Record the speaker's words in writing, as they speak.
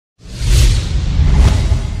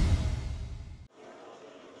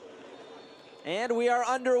And we are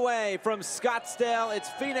underway from Scottsdale. It's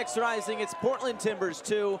Phoenix Rising, it's Portland Timbers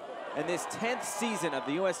 2, and this 10th season of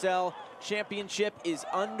the USL Championship is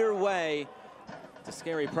underway. It's a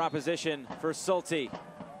scary proposition for Sulte.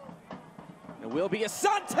 It will be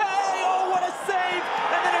Asante! Oh, what a save!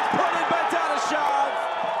 And then it's put in by Dadashov!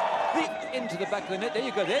 Into the back of the net. There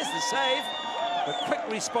you go, there's the save. The quick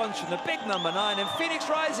response from the big number 9, and Phoenix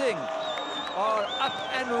Rising are up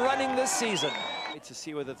and running this season. To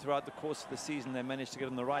see whether throughout the course of the season they managed to get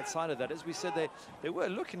on the right side of that. As we said, they were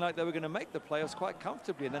looking like they were going to make the playoffs quite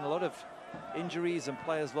comfortably, and then a lot of injuries and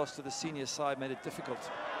players lost to the senior side made it difficult.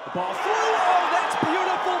 The ball through. Oh, that's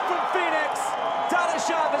beautiful from Phoenix.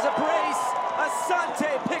 Dadashov is a brace.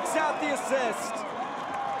 Asante picks out the assist.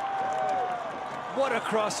 What a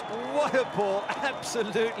cross, what a ball,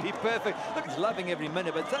 absolutely perfect. Look, he's loving every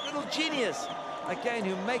minute, but that little genius, again,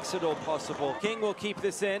 who makes it all possible. King will keep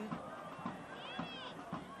this in.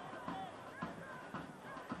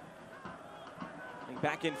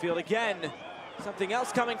 Back infield again. Something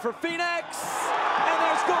else coming for Phoenix. And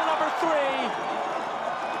there's goal number 3.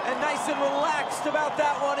 And nice and relaxed about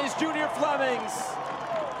that one is Junior Flemings.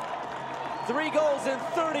 3 goals in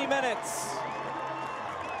 30 minutes.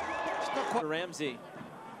 Ramsey.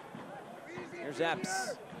 Here's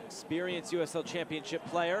Epps, experienced USL Championship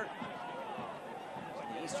player.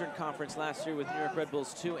 In the Eastern Conference last year with New York Red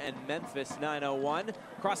Bulls 2 and Memphis 901.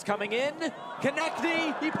 Cross coming in.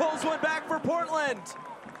 Konechny, he pulls one back for Portland.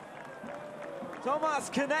 Tomas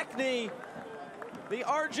Konechny, the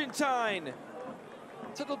Argentine.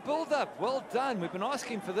 It's a little build-up, well done. We've been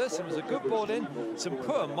asking for this. It was a good ball in, some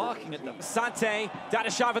poor marking at them. Asante,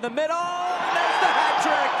 Dadashov in the middle, and there's the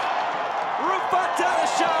hat-trick. Rufat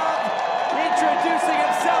Dadashov introducing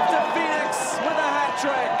himself to Phoenix with a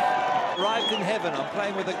hat-trick. Arrived in heaven. I'm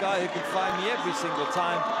playing with a guy who can find me every single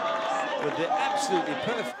time with the absolutely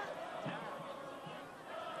perfect.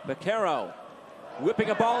 Baquero whipping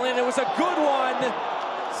a ball in. It was a good one.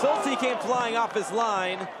 Sulte came flying off his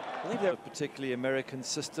line. I believe they're a particularly American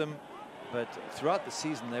system, but throughout the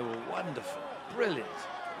season they were wonderful, brilliant.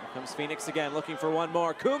 Here comes Phoenix again, looking for one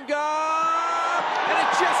more. Kunga! And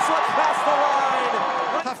it just slipped past the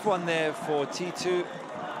line. Tough one there for T2.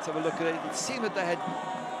 Let's have a look at it. It seemed that they had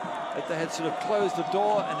sort of closed the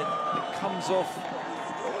door, and it comes off.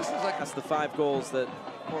 Like that's the 5 goals that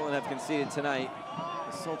Portland have conceded tonight.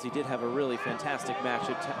 Sulte did have a really fantastic match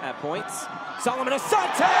at points. Solomon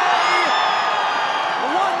Asante!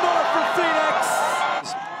 One more for Phoenix!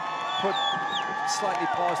 Just put slightly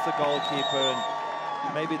past the goalkeeper,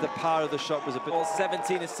 and maybe the power of the shot was a bit...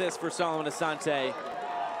 17 assists for Solomon Asante.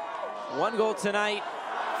 1 goal tonight,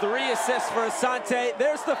 3 assists for Asante.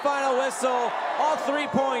 There's the final whistle. All 3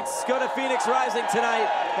 points go to Phoenix Rising tonight,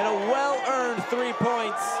 and a well-earned 3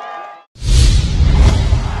 points.